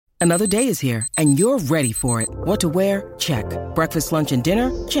Another day is here, and you're ready for it. What to wear? Check. Breakfast, lunch, and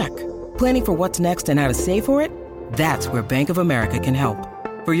dinner? Check. Planning for what's next and how to save for it? That's where Bank of America can help.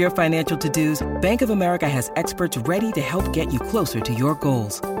 For your financial to-dos, Bank of America has experts ready to help get you closer to your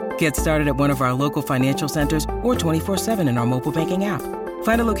goals. Get started at one of our local financial centers or 24/7 in our mobile banking app.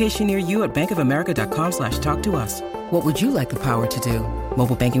 Find a location near you at bankofamerica.com/talktous. What would you like the power to do?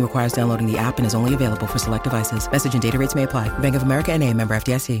 Mobile banking requires downloading the app and is only available for select devices. Message and data rates may apply. Bank of America N.A., member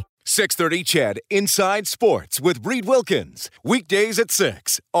FDIC. 630 CHED Inside Sports with Reed Wilkins. Weekdays at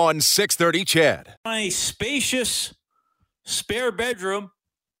 6 on 630 CHED. My spacious spare bedroom,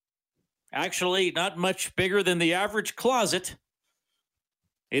 actually not much bigger than the average closet.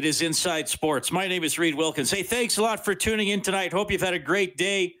 It is Inside Sports. My name is Reed Wilkins. Hey, thanks a lot for tuning in tonight. Hope you've had a great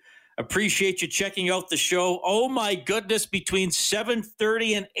day. Appreciate you checking out the show. Oh my goodness, between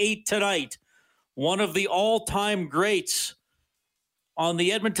 7:30 and 8 tonight, one of the all-time greats on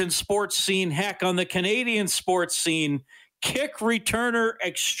the Edmonton sports scene, heck, on the Canadian sports scene, kick returner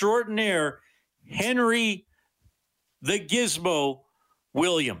extraordinaire, Henry the Gizmo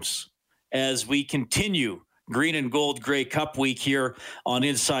Williams, as we continue Green and Gold Grey Cup week here on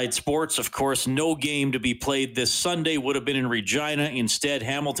Inside Sports. Of course, no game to be played this Sunday. Would have been in Regina. Instead,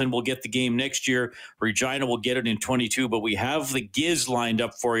 Hamilton will get the game next year. Regina will get it in 22, but we have the Giz lined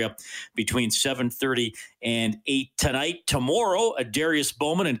up for you between 7:30 and 8 tonight. Tomorrow, Darius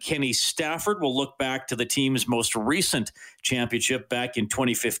Bowman and Kenny Stafford will look back to the team's most recent championship back in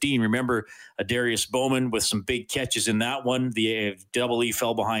 2015. Remember, Darius Bowman with some big catches in that one. The Double E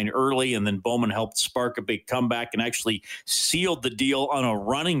fell behind early, and then Bowman helped spark a big comeback and actually sealed the deal on a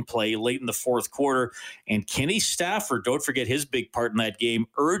running play late in the fourth quarter. And Kenny Stafford, don't forget his big part in that game,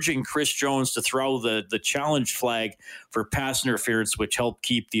 urging Chris Jones to throw the challenge flag for pass interference, which helped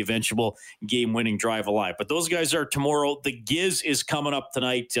keep the eventual game-winning drive alive. But those guys are tomorrow. The Giz is coming up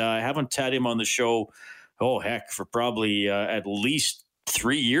tonight. I haven't had him on the show, for probably at least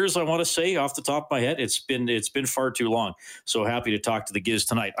 3 years, I want to say, off the top of my head. It's been far too long. So happy to talk to the Giz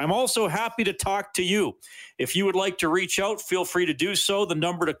tonight. I'm also happy to talk to you. If you would like to reach out, feel free to do so. The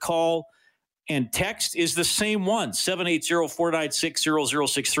number to call and text is the same one,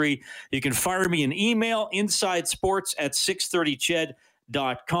 780-496-0063. You can fire me an email,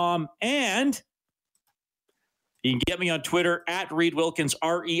 insidesports@630ched.com. And you can get me on Twitter at Reed Wilkins,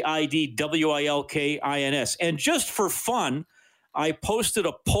 ReidWilkins. And just for fun, I posted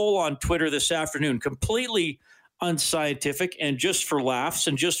a poll on Twitter this afternoon, completely unscientific and just for laughs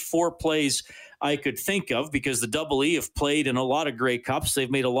and just 4 plays I could think of, because the Double E have played in a lot of Grey Cups.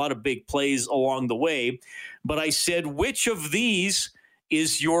 They've made a lot of big plays along the way. But I said, which of these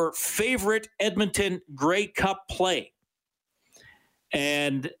is your favorite Edmonton Grey Cup play?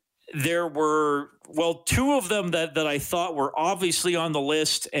 And there were, 2 of them that I thought were obviously on the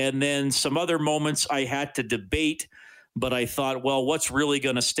list, and then some other moments I had to debate. But I thought, what's really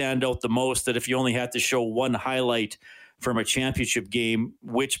going to stand out the most, that if you only had to show one highlight from a championship game,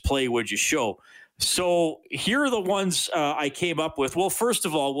 which play would you show? So here are the ones I came up with. Well, first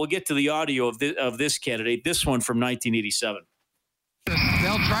of all, we'll get to the audio of this candidate, this one from 1987.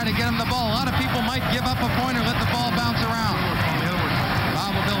 They'll try to get him the ball. A lot of people might give up a point or let the ball bounce around.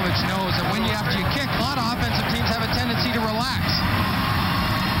 Bobovilovich knows that when after you kick, a lot of offensive teams have a tendency to relax.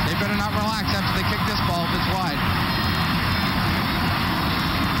 They better not relax after they kick this ball if it's wide.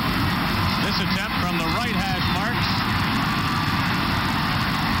 This attempt from the right hash marks.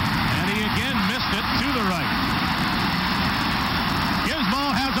 And he again missed it to the right.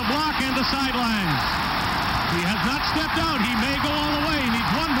 Gizmo has a block in the sidelines. He has not stepped out. He may go all the way. He needs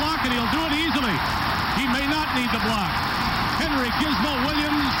one block and he'll do it easily. He may not need the block. Henry Gizmo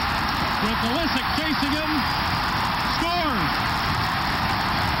Williams with Melisic chasing him. Scores.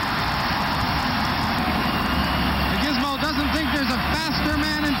 The Gizmo doesn't think there's a faster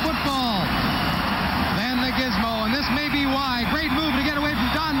man in football than the Gizmo, and this may be why. Great move to get away from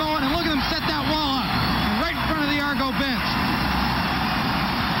Don Bowen, and look at him set that wall up right in front of the Argo bench.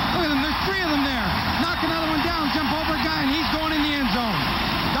 Look at them, there's 3 of them there. Knock another one down, jump over a guy, and he's going in the end zone.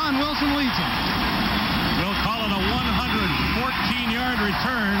 Don Wilson leads him. We'll call it a 114-yard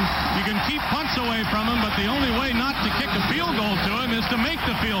return. You can keep punts away from him, but the only way not to kick a field goal to him is to make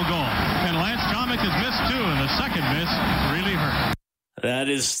the field goal. And Lance Comic has missed 2, and the second miss really hurt. That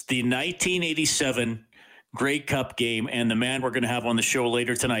is the 1987 Grey Cup game, and the man we're going to have on the show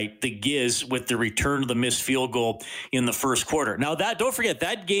later tonight, the Giz, with the return of the missed field goal in the first quarter. Now, don't forget,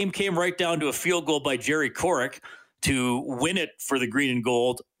 that game came right down to a field goal by Jerry Korek to win it for the Green and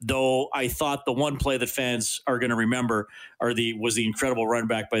Gold, though I thought the one play that fans are going to remember was the incredible run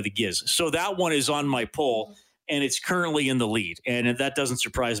back by the Giz. So that one is on my poll. and it's currently in the lead. And that doesn't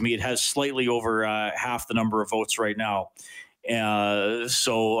surprise me. It has slightly over half the number of votes right now.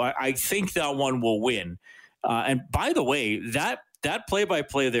 So I think that one will win. And by the way, that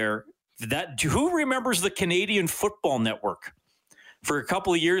play-by-play there, who remembers the Canadian Football Network? For a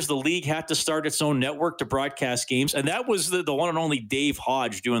couple of years, the league had to start its own network to broadcast games, and that was the one and only Dave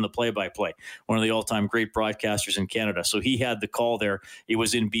Hodge doing the play-by-play, one of the all-time great broadcasters in Canada. So he had the call there. It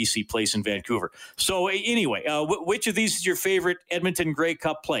was in BC Place in Vancouver. So anyway, which of these is your favorite Edmonton Grey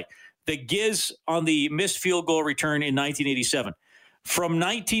Cup play? The Giz on the missed field goal return in 1987. From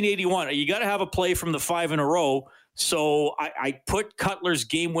 1981, you got to have a play from the 5 in a row. So I put Cutler's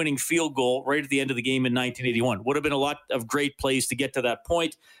game-winning field goal right at the end of the game in 1981. Would have been a lot of great plays to get to that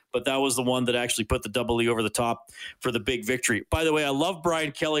point, but that was the one that actually put the Double E over the top for the big victory. By the way, I love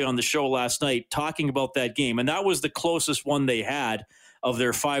Brian Kelly on the show last night talking about that game, and that was the closest one they had of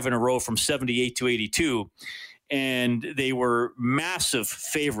their 5 in a row from 78 to 82. And they were massive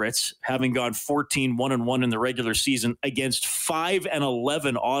favorites, having gone 14-1-1 in the regular season against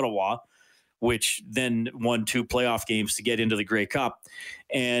 5-11 Ottawa, which then won 2 playoff games to get into the Grey Cup.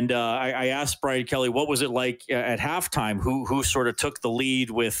 And I asked Brian Kelly, what was it like at halftime? Who sort of took the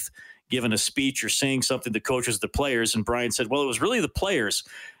lead with giving a speech or saying something to coaches, the players? And Brian said, well, it was really the players.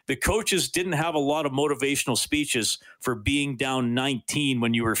 The coaches didn't have a lot of motivational speeches for being down 19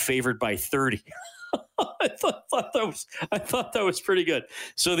 when you were favored by 30. I thought that was pretty good.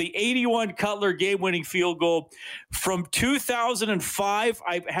 So the 81 Cutler game-winning field goal from 2005.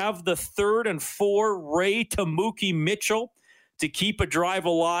 I have the 3rd and 4 Ray Tamuki Mitchell to keep a drive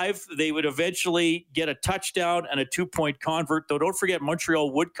alive. They would eventually get a touchdown and a 2-point convert. Though don't forget,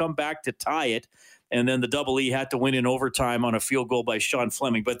 Montreal would come back to tie it. And then the Double E had to win in overtime on a field goal by Sean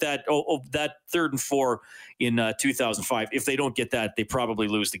Fleming. But that 3rd and 4 in 2005, if they don't get that, they probably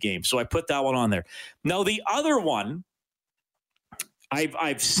lose the game. So I put that one on there. Now, the other one,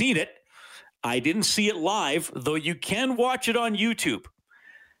 I've seen it. I didn't see it live, though you can watch it on YouTube.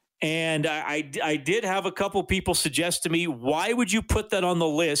 And I did have a couple people suggest to me, why would you put that on the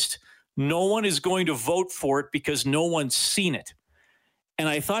list? No one is going to vote for it because no one's seen it. And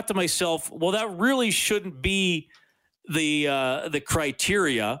I thought to myself, well, that really shouldn't be the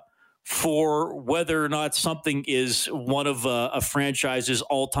criteria for whether or not something is one of a franchise's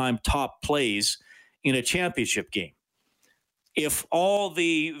all-time top plays in a championship game. If all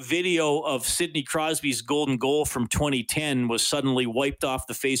the video of Sidney Crosby's golden goal from 2010 was suddenly wiped off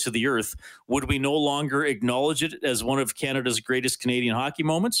the face of the earth, would we no longer acknowledge it as one of Canada's greatest Canadian hockey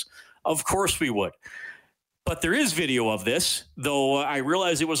moments? Of course we would. But there is video of this, though I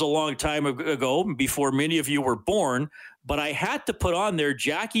realize it was a long time ago, before many of you were born, but I had to put on there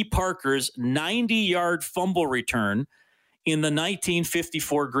Jackie Parker's 90-yard fumble return in the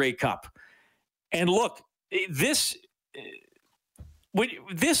 1954 Grey Cup. And look, this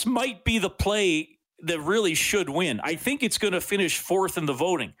might be the play that really should win. I think it's going to finish 4th in the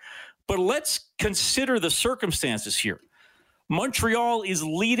voting. But let's consider the circumstances here. Montreal is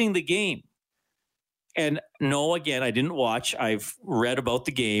leading the game. And no, again, I didn't watch. I've read about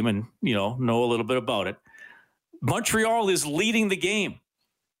the game and, know a little bit about it. Montreal is leading the game,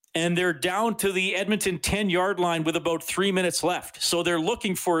 and they're down to the Edmonton 10-yard line with about 3 minutes left. So they're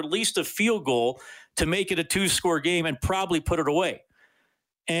looking for at least a field goal to make it a 2-score game and probably put it away.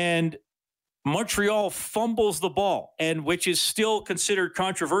 And Montreal fumbles the ball, and which is still considered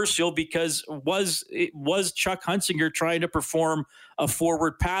controversial because it was Chuck Hunsinger trying to perform a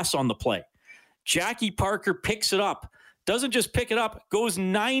forward pass on the play. Jackie Parker picks it up, doesn't just pick it up, goes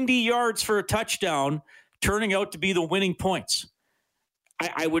 90 yards for a touchdown, turning out to be the winning points.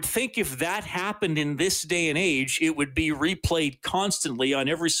 I would think if that happened in this day and age, it would be replayed constantly on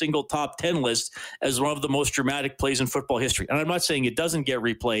every single top 10 list as one of the most dramatic plays in football history. And I'm not saying it doesn't get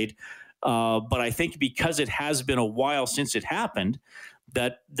replayed, but I think because it has been a while since it happened,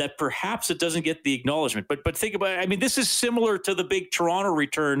 that perhaps it doesn't get the acknowledgement. But think about it. I mean, this is similar to the big Toronto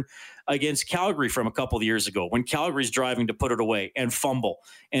return against Calgary from a couple of years ago when Calgary's driving to put it away and fumble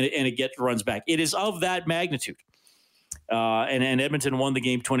and it runs back. It is of that magnitude. And Edmonton won the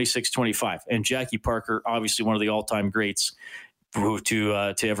game 26-25. And Jackie Parker, obviously one of the all-time greats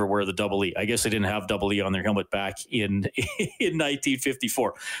to ever wear the Double E. I guess they didn't have Double E on their helmet back in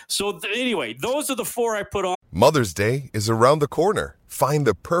 1954. So anyway, those are the 4 I put on. Mother's Day is around the corner. Find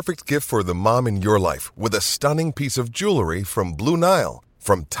the perfect gift for the mom in your life with a stunning piece of jewelry from Blue Nile.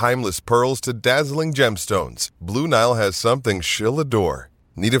 From timeless pearls to dazzling gemstones, Blue Nile has something she'll adore.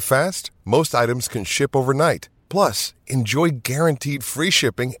 Need it fast? Most items can ship overnight. Plus, enjoy guaranteed free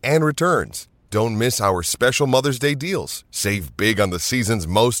shipping and returns. Don't miss our special Mother's Day deals. Save big on the season's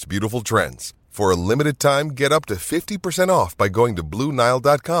most beautiful trends. For a limited time, get up to 50% off by going to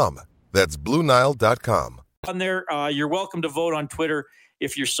BlueNile.com. That's BlueNile.com. On there, you're welcome to vote on Twitter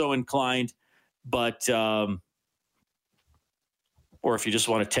if you're so inclined, but or if you just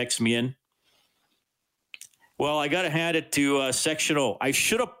want to text me in. Well, I got to hand it to Section O.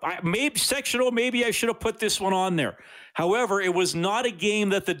 Section O, maybe I should have put this one on there. However, it was not a game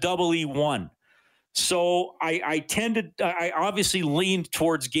that the Double E won. So I obviously leaned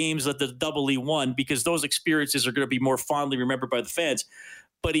towards games that the Double E won because those experiences are going to be more fondly remembered by the fans.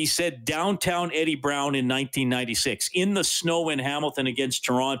 But he said downtown Eddie Brown in 1996 in the snow in Hamilton against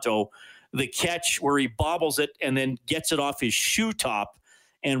Toronto, the catch where he bobbles it and then gets it off his shoe top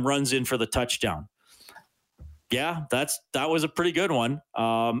and runs in for the touchdown. Yeah, that was a pretty good one.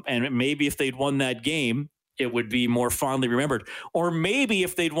 And maybe if they'd won that game, it would be more fondly remembered. Or maybe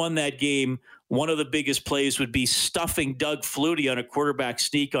if they'd won that game, one of the biggest plays would be stuffing Doug Flutie on a quarterback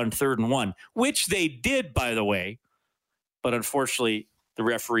sneak on 3rd and 1, which they did, by the way. But unfortunately, the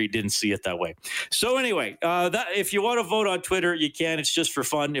referee didn't see it that way. So anyway, if you want to vote on Twitter, you can. It's just for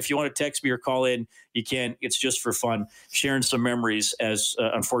fun. If you want to text me or call in, you can. It's just for fun. Sharing some memories as,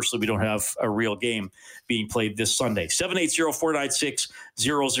 unfortunately, we don't have a real game being played this Sunday.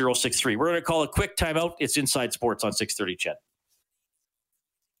 780-496-0063. We're going to call a quick timeout. It's Inside Sports on 630 CHED.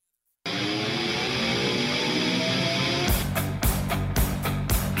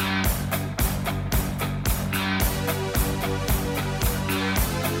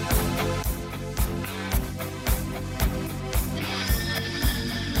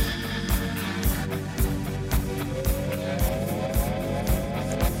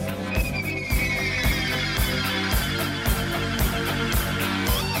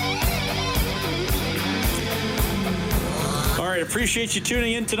 Appreciate you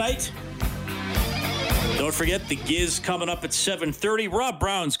tuning in tonight. Don't forget the Giz coming up at 7:30. Rob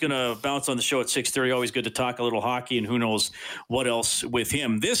Brown's going to bounce on the show at 6:30. Always good to talk a little hockey and who knows what else with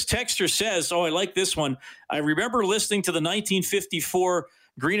him. This texter says, I like this one. I remember listening to the 1954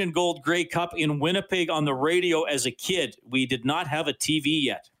 Green and Gold Grey Cup in Winnipeg on the radio as a kid. We did not have a TV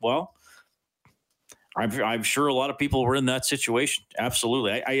yet. Well, I'm sure a lot of people were in that situation.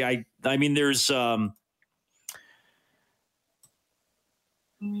 Absolutely. I mean, there's...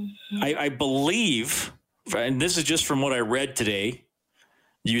 I believe, and this is just from what I read today,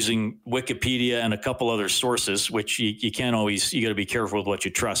 using Wikipedia and a couple other sources, which you can't always, you got to be careful with what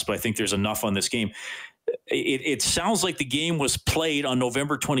you trust, but I think there's enough on this game. It sounds like the game was played on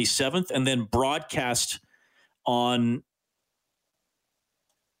November 27th and then broadcast on,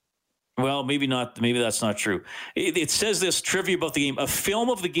 well, maybe not. Maybe that's not true. It says this trivia about the game. A film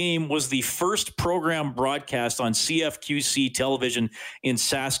of the game was the first program broadcast on CFQC television in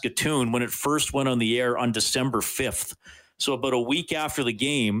Saskatoon when it first went on the air on December 5th. So about a week after the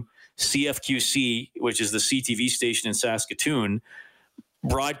game, CFQC, which is the CTV station in Saskatoon,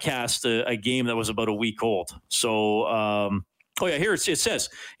 broadcast a game that was about a week old. So, here it says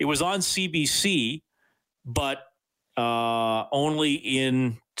it was on CBC, but only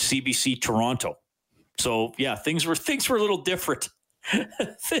in CBC Toronto. So yeah, things were a little different.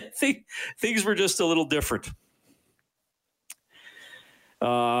 Things were just a little different.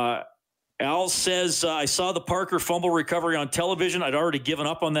 Al says, I saw the Parker fumble recovery on television. I'd already given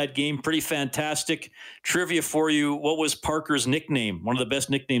up on that game. Pretty fantastic. Trivia for you. What was Parker's nickname? One of the best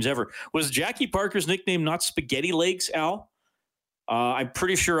nicknames ever. Was Jackie Parker's nickname not Spaghetti Legs, Al? I'm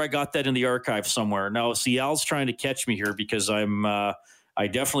pretty sure I got that in the archive somewhere. Now, see, Al's trying to catch me here because I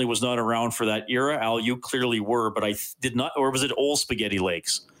definitely was not around for that era. Al, you clearly were, but I did not, or was it Old Spaghetti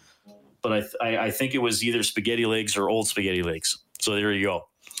Legs? But I think it was either Spaghetti Legs or Old Spaghetti Legs. So there you go.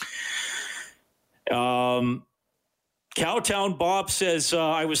 Cowtown Bob says,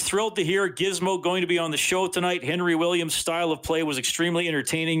 I was thrilled to hear Gizmo going to be on the show tonight. Henry Williams' style of play was extremely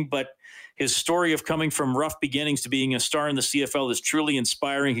entertaining, but his story of coming from rough beginnings to being a star in the CFL is truly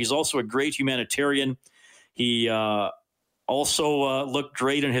inspiring. He's also a great humanitarian. He also looked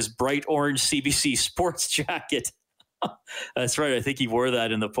great in his bright orange CBC sports jacket. That's right. I think he wore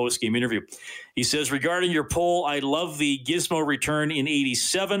that in the post-game interview. He says, regarding your poll, I love the Gizmo return in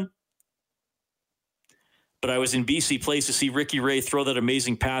 87. But I was in BC Place to see Ricky Ray throw that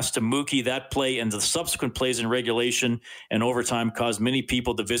amazing pass to Mookie. That play and the subsequent plays in regulation and overtime caused many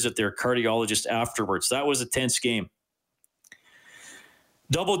people to visit their cardiologist afterwards. That was a tense game.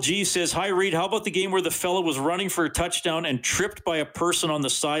 Double G says, hi, Reed. How about the game where the fellow was running for a touchdown and tripped by a person on the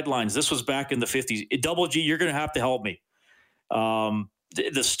sidelines? This was back in the 50s. Double G, you're going to have to help me.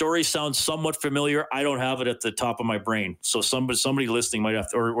 The story sounds somewhat familiar. I don't have it at the top of my brain. So somebody listening might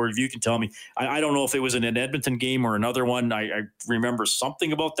have to, or if you can tell me. I don't know if it was in an Edmonton game or another one. I remember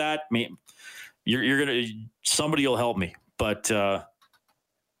something about that. somebody will help me. But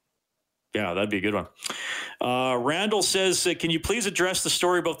yeah, that'd be a good one. Randall says, can you please address the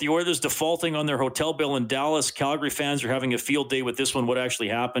story about the Oilers defaulting on their hotel bill in Dallas? Calgary fans are having a field day with this one. What actually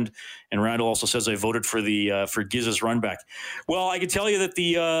happened? And Randall also says, I voted for for Giz's run back. Well, I can tell you that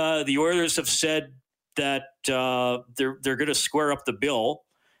the Oilers have said that they're going to square up the bill,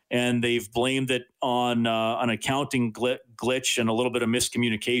 and they've blamed it on an accounting glitch and a little bit of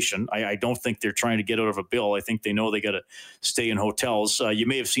miscommunication. I don't think they're trying to get out of a bill. I think they know they got to stay in hotels. You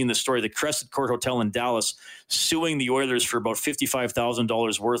may have seen the story, the Crescent Court Hotel in Dallas suing the Oilers for about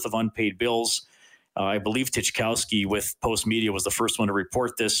 $55,000 worth of unpaid bills. I believe Tichkowski with Post Media was the first one to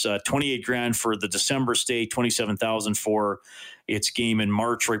report this. $28,000 for the December stay, $27,000 for its game in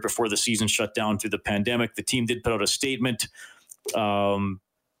March, right before the season shut down through the pandemic. The team did put out a statement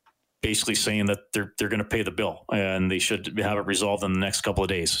basically saying that they're going to pay the bill and they should have it resolved in the next couple of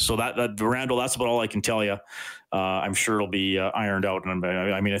days. So that Randall, that's about all I can tell you. I'm sure it'll be ironed out. And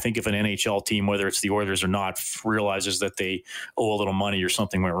I mean, I think if an NHL team, whether it's the Oilers or not, realizes that they owe a little money or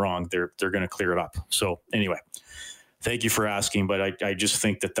something went wrong, they're going to clear it up. So anyway, thank you for asking, but I just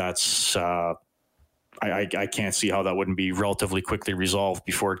think that's I can't see how that wouldn't be relatively quickly resolved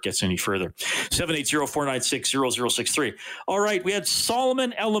before it gets any further. 780-496-0063. All right, we had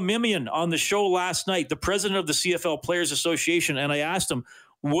Solomon Elimimian on the show last night, the president of the CFL Players Association, and I asked him,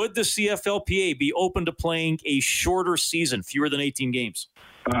 would the CFLPA be open to playing a shorter season, fewer than 18 games?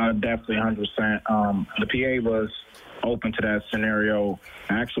 Definitely 100%. The PA was open to that scenario.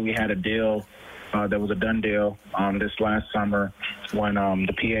 Actually, we had a deal. There was a done deal this last summer when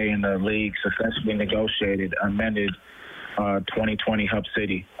the PA and the league successfully negotiated, amended 2020 Hub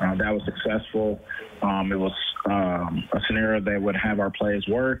City. That was successful. It was a scenario that would have our players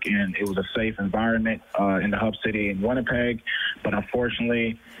work, and it was a safe environment in the Hub City in Winnipeg. But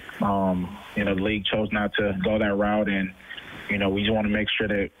unfortunately, the league chose not to go that route, and we just want to make sure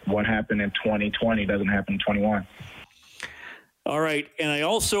that what happened in 2020 doesn't happen in 21. All right, and I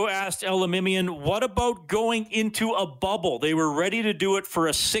also asked Elimimian, what about going into a bubble? They were ready to do it for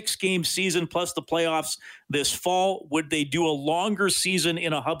a 6-game season plus the playoffs this fall. Would they do a longer season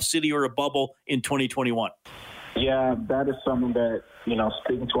in a hub city or a bubble in 2021? Yeah, that is something that,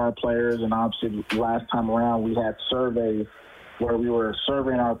 speaking to our players, and obviously last time around we had surveys where we were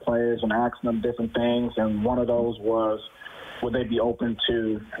surveying our players and asking them different things, and one of those was, would they be open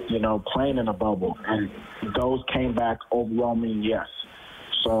to, playing in a bubble? And those came back overwhelming yes.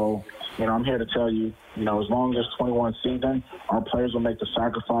 So, I'm here to tell you, as long as 21 season, our players will make the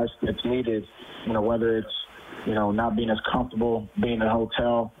sacrifice that's needed, whether it's, not being as comfortable being in a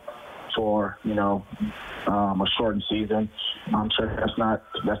hotel for, a shortened season. I'm sure that's not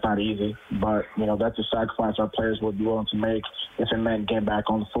easy, but, that's a sacrifice our players would be willing to make if it meant getting back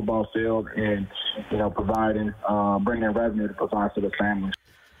on the football field and, providing, bringing in revenue to provide for the families.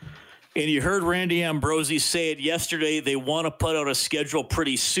 And you heard Randy Ambrosie say it yesterday. They want to put out a schedule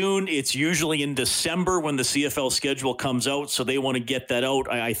pretty soon. It's usually in December when the CFL schedule comes out, so they want to get that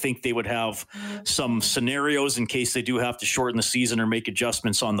out. I think they would have some scenarios in case they do have to shorten the season or make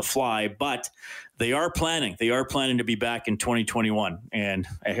adjustments on the fly, but they are planning. They are planning to be back in 2021, and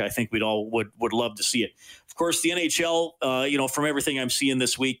I think we'd all would love to see it. Of course, the NHL, from everything I'm seeing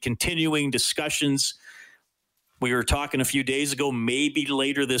this week, continuing discussions. We were talking a few days ago, maybe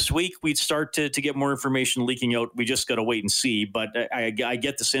later this week, we'd start to get more information leaking out. We just got to wait and see. But I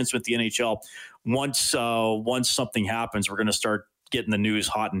get the sense with the NHL, once something happens, we're going to start getting the news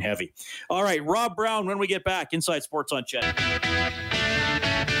hot and heavy. All right, Rob Brown, when we get back, Inside Sports on Chet.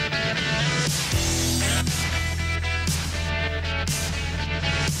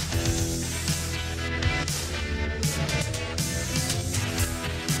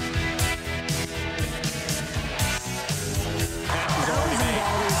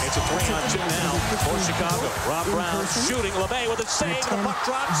 For Chicago, Rob Brown shooting. LeMay with a save, and the puck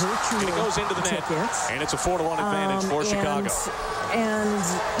drops, and it goes into the net. And it's a 4-1 advantage for Chicago. And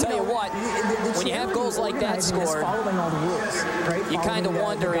tell you what, when you have goals like that scored, following all the rules, right? You kind of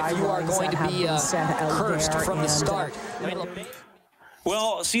wonder if you are going to be cursed from the start.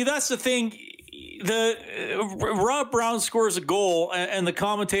 Well, see, that's the thing. Rob Brown scores a goal, and the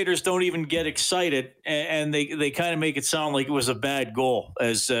commentators don't even get excited, and they kind of make it sound like it was a bad goal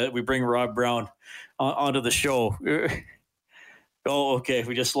as we bring Rob Brown onto the show. Oh, okay.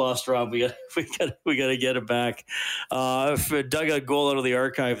 We just lost Rob. We got to get him back. Dug a goal out of the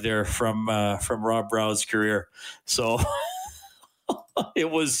archive there from Rob Brown's career. So it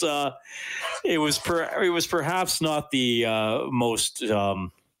was perhaps not the most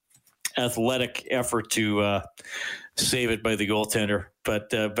athletic effort to save it by the goaltender. But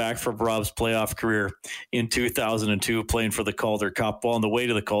back from Rob's playoff career in 2002, playing for the Calder Cup, on the way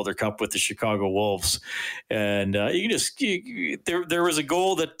to the Calder Cup with the Chicago Wolves. And there was a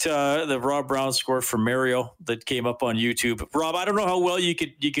goal that Rob Brown scored for Mario that came up on YouTube. Rob, I don't know how well you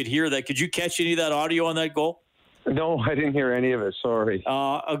could hear that. Could you catch any of that audio on that goal? No, I didn't hear any of it. Sorry.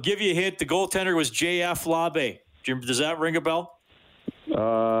 I'll give you a hint. The goaltender was J.F. Labe. Does that ring a bell?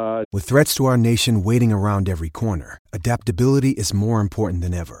 With threats to our nation waiting around every corner, adaptability is more important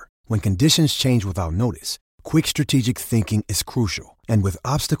than ever. When conditions change without notice, quick strategic thinking is crucial. And with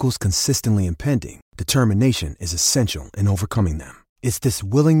obstacles consistently impending, determination is essential in overcoming them. It's this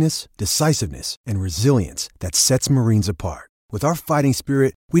willingness, decisiveness, and resilience that sets Marines apart. With our fighting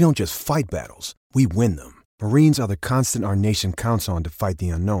spirit, we don't just fight battles, we win them. Marines are the constant our nation counts on to fight the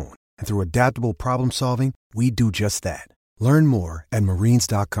unknown. And through adaptable problem solving, we do just that. Learn more at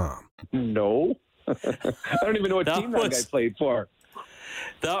Marines.com. No. I don't even know what team that guy played for.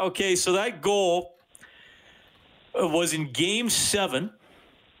 Okay, so that goal was in Game 7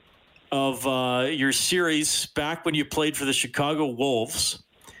 of your series back when you played for the Chicago Wolves.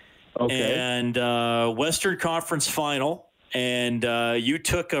 Okay. And Western Conference Final. And you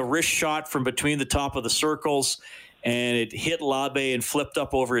took a wrist shot from between the top of the circles, and it hit Labe and flipped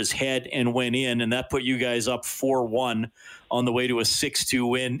up over his head and went in, and that put you guys up 4-1 on the way to a 6-2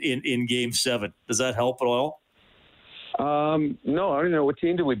 win in Game 7. Does that help at all? No, I don't know. What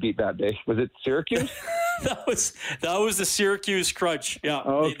team did we beat that day? Was it Syracuse? That was the Syracuse Crunch. Yeah,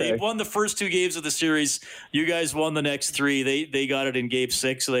 okay. They won the first 2 games of the series. You guys won the next 3. They got it in Game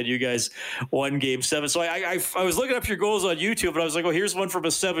 6, so then you guys won Game 7. So I was looking up your goals on YouTube, and I was like, oh, here's one from a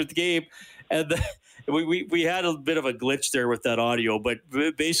 7th game, and we had a bit of a glitch there with that audio. But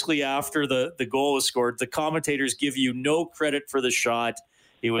basically, after the goal was scored, the commentators give you no credit for the shot.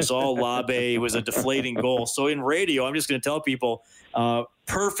 It was all Labe. It was a deflating goal. So in radio, I'm just going to tell people,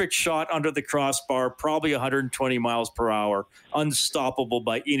 perfect shot under the crossbar, probably 120 miles per hour, unstoppable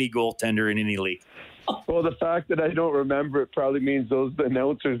by any goaltender in any league. Well, the fact that I don't remember it probably means those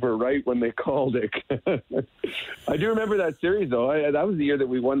announcers were right when they called it. I do remember that series, though. That was the year that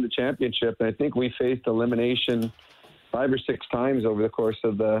we won the championship, and I think we faced elimination 5 or 6 times over the course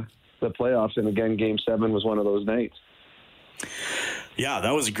of the playoffs, and again, Game 7 was one of those nights. Yeah,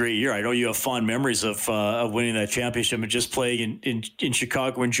 that was a great year. I know you have fond memories of winning that championship and just playing in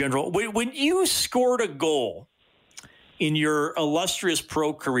Chicago in general. When you scored a goal in your illustrious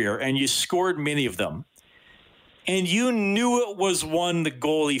pro career, and you scored many of them, and you knew it was one the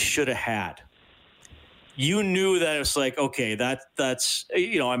goalie should have had, you knew that it's like, okay, that's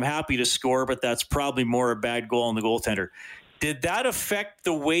I'm happy to score, but that's probably more a bad goal on the goaltender. Did that affect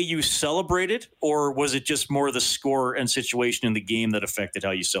the way you celebrated, or was it just more the score and situation in the game that affected how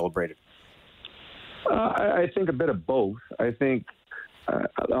you celebrated? I think a bit of both. I think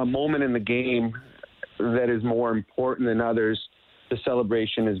a moment in the game that is more important than others, the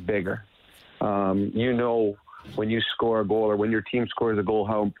celebration is bigger. When you score a goal or when your team scores a goal,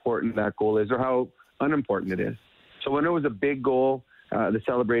 how important that goal is or how unimportant it is. So when it was a big goal, the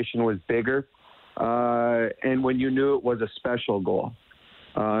celebration was bigger. And when you knew it was a special goal.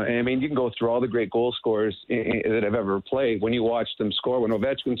 I mean, you can go through all the great goal scorers that I've ever played. When you watch them score, when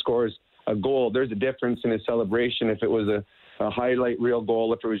Ovechkin scores a goal, there's a difference in his celebration if it was a highlight reel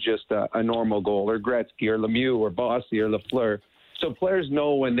goal, if it was just a normal goal, or Gretzky or Lemieux or Bossy or Lafleur. So players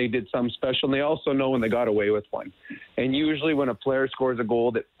know when they did something special, and they also know when they got away with one. And usually when a player scores a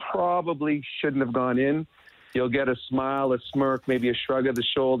goal that probably shouldn't have gone in, you'll get a smile, a smirk, maybe a shrug of the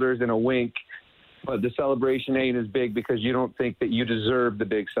shoulders and a wink. But the celebration ain't as big because you don't think that you deserve the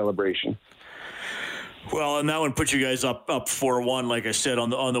big celebration. Well, and that one put you guys up 4-1, like I said,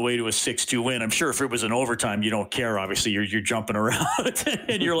 on the way to a 6-2 win. I'm sure if it was an overtime, you don't care. Obviously, you're jumping around,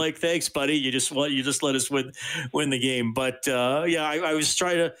 and you're like, "Thanks, buddy. You just let us win the game." But I was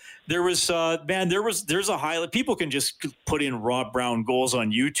trying to. There's a highlight. People can just put in Rob Brown goals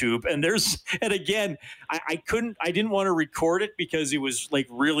on YouTube, and again, I didn't want to record it because it was like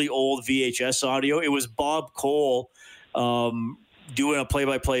really old VHS audio. It was Bob Cole. Doing a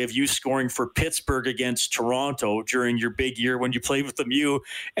play-by-play of you scoring for Pittsburgh against Toronto during your big year when you played with the Mew,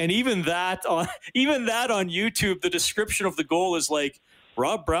 and even that on YouTube, the description of the goal is like,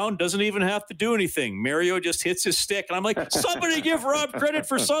 Rob Brown doesn't even have to do anything. Mario just hits his stick, and I'm like, somebody give Rob credit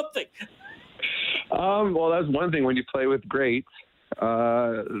for something. Well, that's one thing when you play with greats. The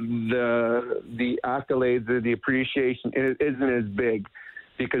accolades or the appreciation isn't as big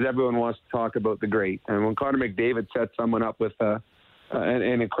because everyone wants to talk about the great. And when Connor McDavid set someone up with an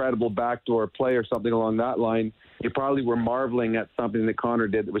incredible backdoor play or something along that line, you probably were marveling at something that Connor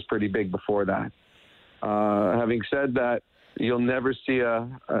did that was pretty big before that. Having said that, you'll never see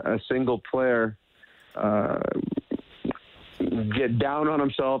a single player get down on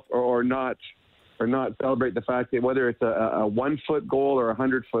himself or not celebrate the fact that whether it's a 1-foot goal or a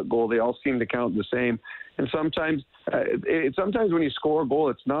 100-foot goal, they all seem to count the same. And sometimes when you score a goal,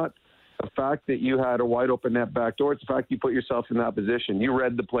 it's not the fact that you had a wide open net back door. It's the fact you put yourself in that position. You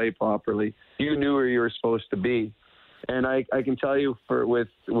read the play properly. You knew where you were supposed to be. And I can tell you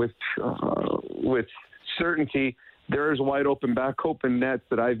with certainty, there's wide open, back open nets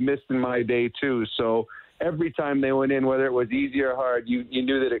that I've missed in my day too. So every time they went in, whether it was easy or hard, you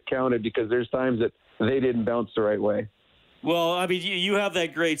knew that it counted, because there's times that they didn't bounce the right way. Well, I mean, you have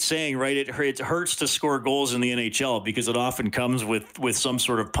that great saying, right? It hurts to score goals in the NHL because it often comes with some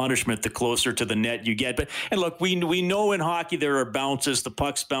sort of punishment the closer to the net you get. And look, we know in hockey there are bounces, the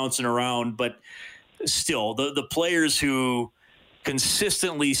puck's bouncing around, but still, the players who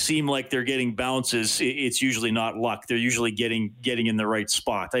consistently seem like they're getting bounces, it's usually not luck. They're usually getting in the right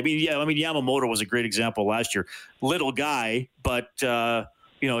spot. I mean, Yamamoto was a great example last year. Little guy, but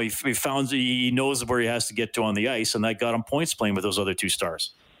he knows where he has to get to on the ice, and that got him points playing with those other two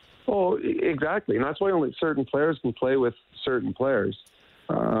stars. Oh, exactly, and that's why only certain players can play with certain players.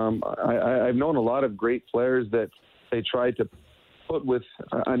 I've known a lot of great players that they tried to put with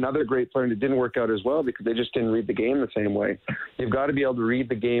another great player, and it didn't work out as well because they just didn't read the game the same way. You've got to be able to read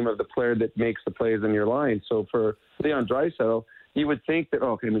the game of the player that makes the plays in your line. So for Leon Draisaitl, you would think that,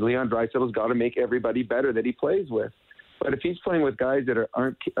 Leon Draisaitl's got to make everybody better that he plays with. But if he's playing with guys that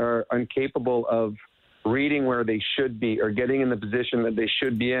are incapable of reading where they should be, or getting in the position that they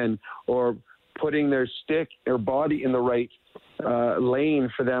should be in, or putting their stick or body in the right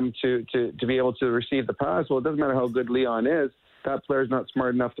lane for them to be able to receive the pass, well, it doesn't matter how good Leon is. That player's not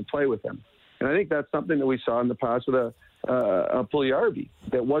smart enough to play with him. And I think that's something that we saw in the past with a Puljujarvi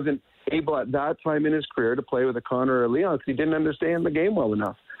that wasn't able at that time in his career to play with a Connor or a Leon because he didn't understand the game well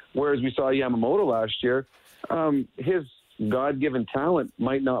enough. Whereas we saw Yamamoto last year, his God-given talent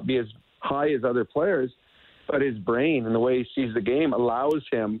might not be as high as other players, but his brain and the way he sees the game allows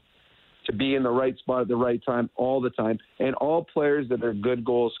him to be in the right spot at the right time all the time. And all players that are good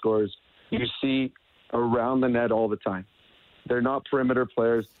goal scorers, you see around the net all the time. They're not perimeter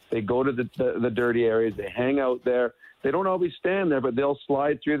players. They go to the dirty areas. They hang out there. They don't always stand there, but they'll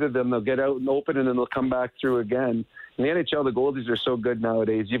slide through them. They'll get out and open, and then they'll come back through again. In the NHL, the goalies are so good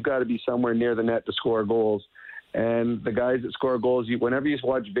nowadays. You've got to be somewhere near the net to score goals. And the guys that score goals, whenever you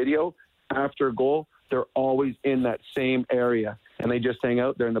watch video after a goal, they're always in that same area. And they just hang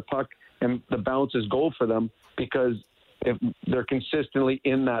out there, and the puck and the bounces go for them because if they're consistently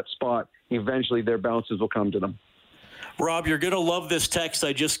in that spot, eventually their bounces will come to them. Rob, you're going to love this text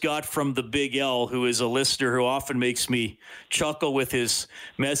I just got from the Big L, who is a listener who often makes me chuckle with his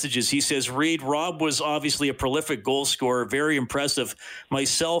messages. He says, Reed, Rob was obviously a prolific goal scorer, very impressive.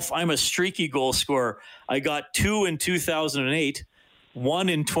 Myself, I'm a streaky goal scorer. I got 2 in 2008, 1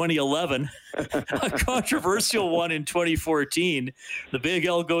 in 2011, a controversial 1 in 2014. The Big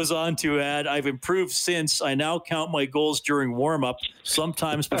L goes on to add, I've improved since. I now count my goals during warm-up,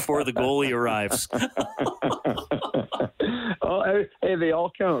 sometimes before the goalie arrives. Oh, hey, they all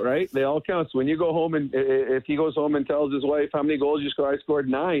count, right? They all count. So when you go home, and if he goes home and tells his wife how many goals you scored, I scored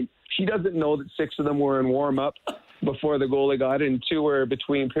 9. She doesn't know that 6 of them were in warm-up before the goalie got in, 2 were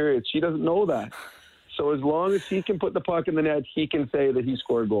between periods. She doesn't know that. So as long as he can put the puck in the net, he can say that he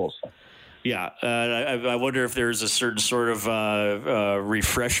scored goals. Yeah, I wonder if there's a certain sort of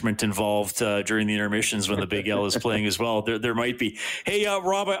refreshment involved during the intermissions when the Big L is playing as well. There might be. Hey,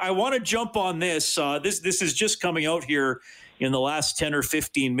 Rob, I want to jump on this. This is just coming out here in the last 10 or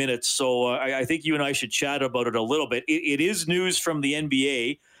 15 minutes, so I think you and I should chat about it a little bit. It is news from the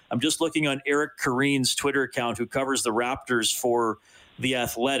NBA. I'm just looking on Eric Kareen's Twitter account, who covers the Raptors for The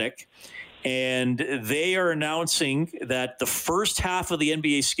Athletic. And they are announcing that the first half of the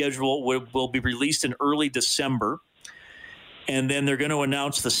NBA schedule will be released in early December. And then they're going to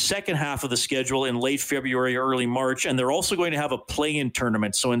announce the second half of the schedule in late February, early March. And they're also going to have a play-in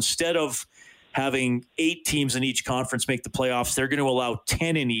tournament. So instead of having 8 teams in each conference make the playoffs, they're going to allow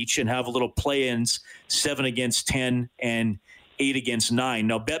 10 in each and have a little play-ins, 7 against 10 and 8 against 9.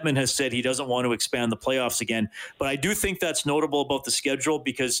 Now, Bettman has said he doesn't want to expand the playoffs again, but I do think that's notable about the schedule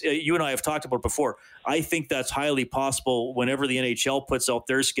because you and I have talked about it before. I think that's highly possible whenever the NHL puts out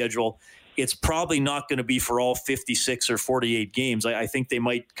their schedule. It's probably not going to be for all 56 or 48 games. I think they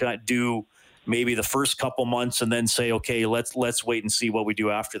might do maybe the first couple months and then say, okay, let's wait and see what we do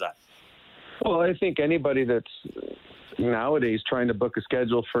after that. Well, I think anybody that's nowadays trying to book a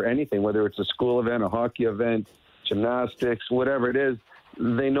schedule for anything, whether it's a school event, a hockey event, gymnastics, whatever it is,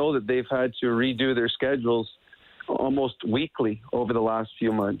 they know that they've had to redo their schedules almost weekly over the last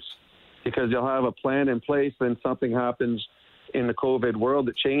few months, because they'll have a plan in place, then something happens in the COVID world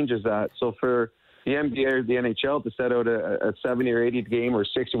that changes that. So for the NBA or the NHL to set out a 70 or 80 game or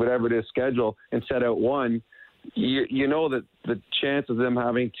 60, whatever it is, schedule and set out one, you know that the chance of them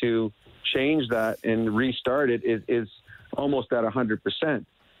having to change that and restart it is almost at 100%.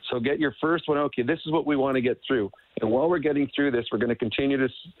 So get your first one. Okay, this is what we want to get through. And while we're getting through this, we're going to continue to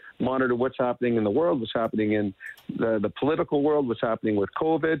monitor what's happening in the world, what's happening in the political world, what's happening with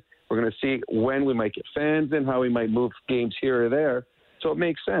COVID. We're going to see when we might get fans in, how we might move games here or there. So it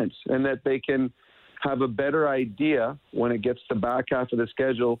makes sense. And that they can have a better idea when it gets to the back half of the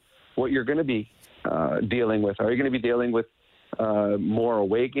schedule what you're going to be dealing with. Are you going to be dealing with more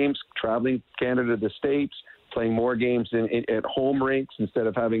away games, traveling Canada to the States, playing more games at home rinks instead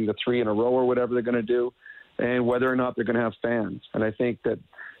of having the 3 in a row or whatever they're going to do, and whether or not they're going to have fans. And I think that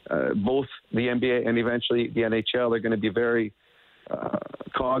both the NBA and eventually the NHL are going to be very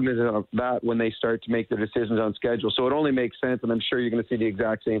cognizant of that when they start to make their decisions on schedule. So it only makes sense, and I'm sure you're going to see the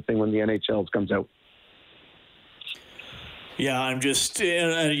exact same thing when the NHL comes out. Yeah, I'm just,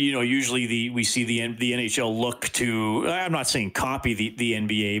 usually we see the NHL look to, I'm not saying copy the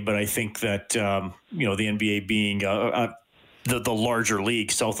NBA, but I think that, the NBA being the larger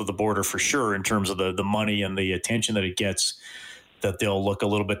league south of the border for sure in terms of the money and the attention that it gets, that they'll look a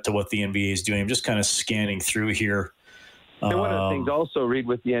little bit to what the NBA is doing. I'm just kind of scanning through here. And one of the things also, Reed,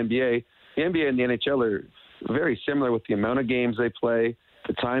 with the NBA and the NHL are very similar with the amount of games they play,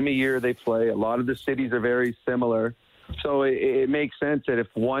 the time of year they play. A lot of the cities are very similar. So it makes sense that if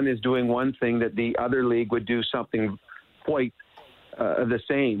one is doing one thing, that the other league would do something quite the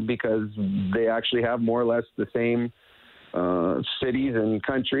same, because they actually have more or less the same cities and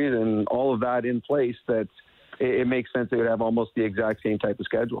countries and all of that in place, that it makes sense they would have almost the exact same type of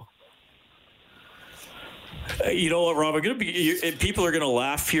schedule. You know what, Rob? People are going to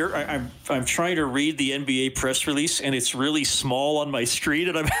laugh here. I'm trying to read the NBA press release, and it's really small on my screen,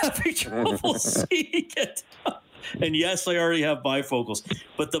 and I'm having trouble seeing it. And yes, I already have bifocals.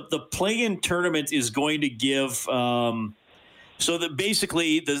 But the play-in tournament is going to give so that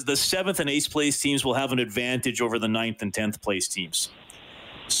basically the 7th and 8th place teams will have an advantage over the 9th and 10th place teams.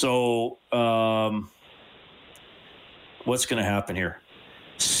 So what's going to happen here?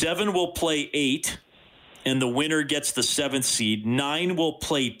 7 will play 8, and the winner gets the 7th seed. 9 will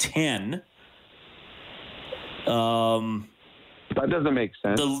play 10. That doesn't make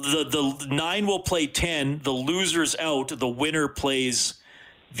sense. The 9 will play 10. The loser's out. The winner plays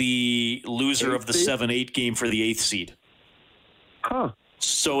the loser of the 7-8 game for the 8th seed. Huh.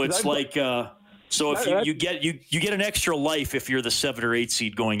 So it's like if you get an extra life if you're the 7 or 8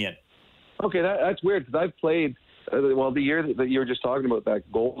 seed going in. Okay, that's weird, because I've played the year that you were just talking about,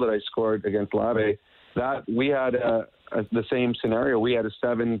 that goal that I scored against Lave, that we had the same scenario. We had a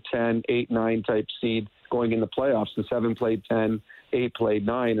 7, 10, 8, 9 type seed going in the playoffs. The 7 played 10, 8 played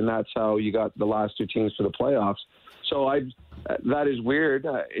 9, and that's how you got the last 2 teams for the playoffs. So that is weird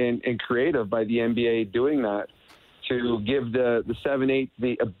and creative by the NBA doing that, to give the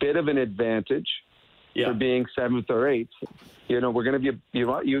 7-8 a bit of an advantage for being 7th or 8th. We're going to be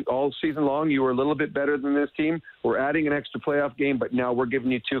you all season long. You were a little bit better than this team. We're adding an extra playoff game, but now we're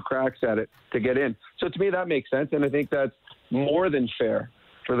giving you 2 cracks at it to get in. So to me, that makes sense, and I think that's more than fair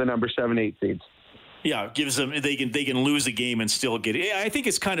for the number 7-8 seeds. Yeah, it gives them they can lose a game and still get it. I think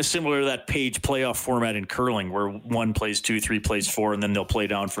it's kind of similar to that page playoff format in curling, where 1 plays 2, 3 plays 4, and then they'll play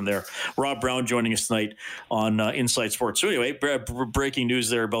down from there. Rob Brown joining us tonight on Inside Sports. So anyway, breaking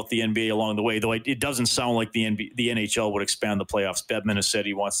news there about the NBA along the way, though it doesn't sound like the NHL would expand the playoffs. Bedman has said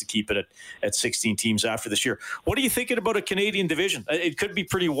he wants to keep it at 16 teams after this year. What are you thinking about a Canadian division? It could be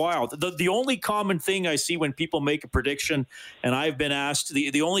pretty wild. The only common thing I see when people make a prediction, and I've been asked,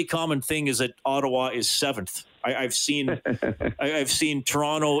 the only common thing is that Ottawa is 7th. I've seen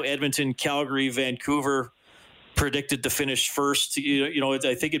Toronto, Edmonton, Calgary, Vancouver predicted to finish first.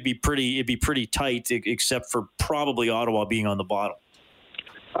 I think it'd be pretty tight, except for probably Ottawa being on the bottom.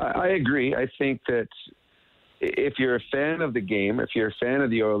 I agree. I think that if you're a fan of the game, if you're a fan of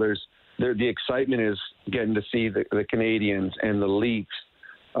the Oilers, the excitement is getting to see the Canadians and the Leafs,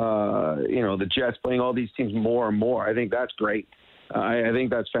 the Jets playing all these teams more and more. I think that's great. I think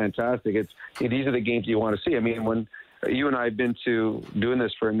that's fantastic. These are the games you want to see. I mean, when you and I have been to doing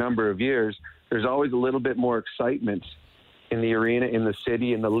this for a number of years, there's always a little bit more excitement in the arena, in the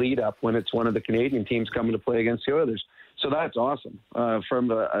city, in the lead up when it's one of the Canadian teams coming to play against the Oilers. So that's awesome.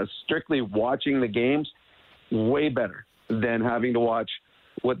 From strictly watching the games, way better than having to watch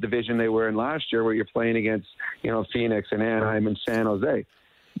what division they were in last year, where you're playing against, Phoenix and Anaheim and San Jose.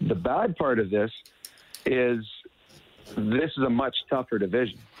 The bad part of this is a much tougher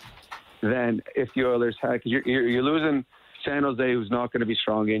division than if the Oilers had, because you're losing San Jose, who's not going to be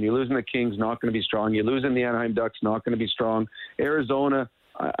strong again. You're losing the Kings, not going to be strong. You're losing the Anaheim Ducks, not going to be strong. Arizona,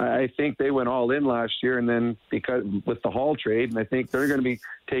 I think they went all in last year, and then because with the Hall trade, and I think they're going to be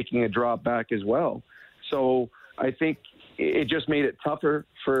taking a drop back as well. So I think it just made it tougher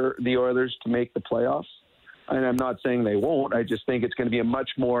for the Oilers to make the playoffs. And I'm not saying they won't. I just think it's going to be a much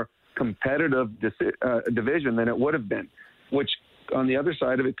more competitive division than it would have been, which on the other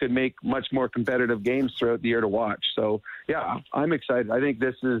side of it could make much more competitive games throughout the year to watch. So, yeah, I'm excited. I think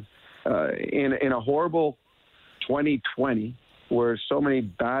this is in a horrible 2020 where so many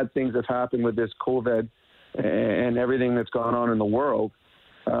bad things have happened with this COVID and everything that's gone on in the world.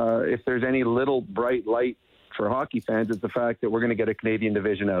 If there's any little bright light for hockey fans, it's the fact that we're going to get a Canadian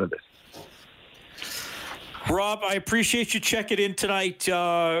division out of this. Rob, I appreciate you checking in tonight.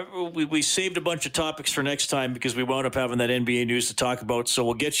 We saved a bunch of topics for next time because we wound up having that NBA news to talk about. So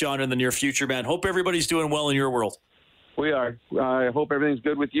we'll get you on in the near future, man. Hope everybody's doing well in your world. We are. I hope everything's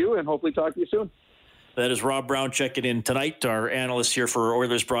good with you, and hopefully talk to you soon. That is Rob Brown checking in tonight, our analyst here for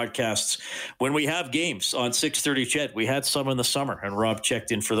Oilers broadcasts. When we have games on 6:30 CHED, we had some in the summer, and Rob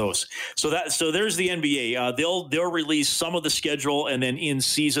checked in for those. So there's the NBA. They'll release some of the schedule, and then in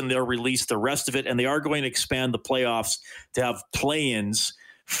season they'll release the rest of it, and they are going to expand the playoffs to have play-ins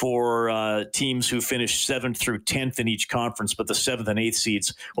for teams who finish 7th through 10th in each conference, but the 7th and 8th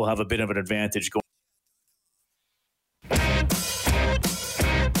seeds will have a bit of an advantage going.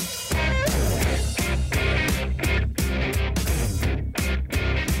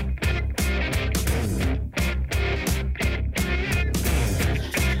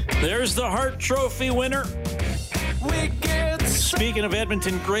 There's the Hart Trophy winner. Speaking of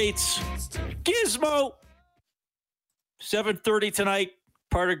Edmonton greats, Gizmo. 7:30 tonight,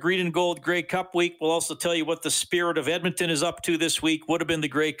 part of Green and Gold Grey Cup week. We'll also tell you what the Spirit of Edmonton is up to this week. Would have been the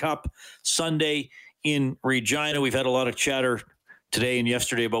Grey Cup Sunday in Regina. We've had a lot of chatter today and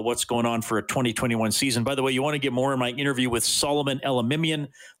yesterday about what's going on for a 2021 season. By the way, you want to get more in my interview with Solomon Elamimian,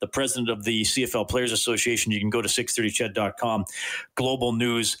 the president of the CFL Players Association. You can go to 630ched.com,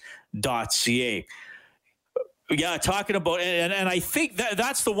 globalnews.ca. Yeah, talking about, and I think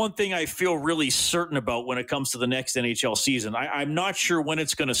that's the one thing I feel really certain about when it comes to the next NHL season. I'm not sure when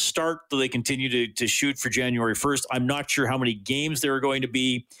it's going to start. Do they continue to shoot for January 1st? I'm not sure how many games there are going to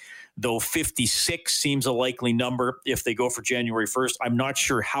be, though 56 seems a likely number if they go for January 1st. I'm not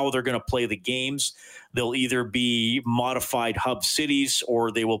sure how they're going to play the games. They'll either be modified hub cities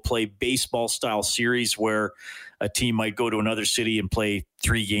or they will play baseball-style series where a team might go to another city and play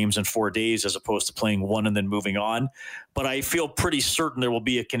 3 games in 4 days as opposed to playing 1 and then moving on. But I feel pretty certain there will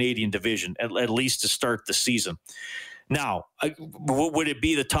be a Canadian division, at least to start the season. Now, would it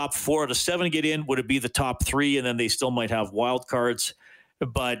be the top 4 out of 7 get in? Would it be the top 3 and then they still might have wild cards?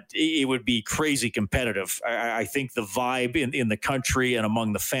 But it would be crazy competitive. I think the vibe in the country and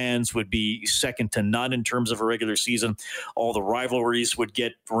among the fans would be second to none in terms of a regular season. All the rivalries would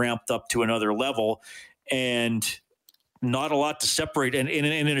get ramped up to another level, and not a lot to separate. And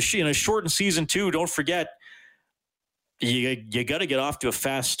in a shortened season too, don't forget, you got to get off to a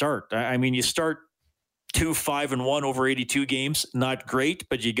fast start. I mean, you start 2-5-1 over 82 games, not great,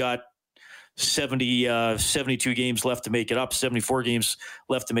 but you got 72 games left to make it up, 74 games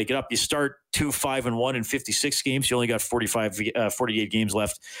left to make it up. You start 2-5-1 in 56 games. You only got 48 games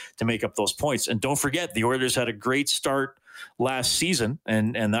left to make up those points. And don't forget, the Oilers had a great start last season,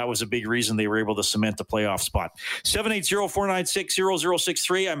 and that was a big reason they were able to cement the playoff spot.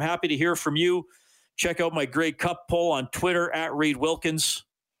 780-496-0063. I'm happy to hear from you. Check out my Grey Cup poll on Twitter at Reed Wilkins.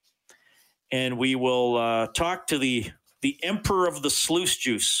 And we will talk to the Emperor of the Sluice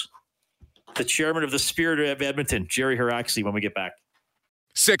Juice, the chairman of the Spirit of Edmonton, Jerry Haraxi, when we get back.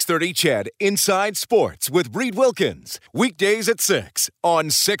 6:30 CHED Inside Sports with Reed Wilkins. Weekdays at 6 on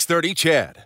 6:30 CHED.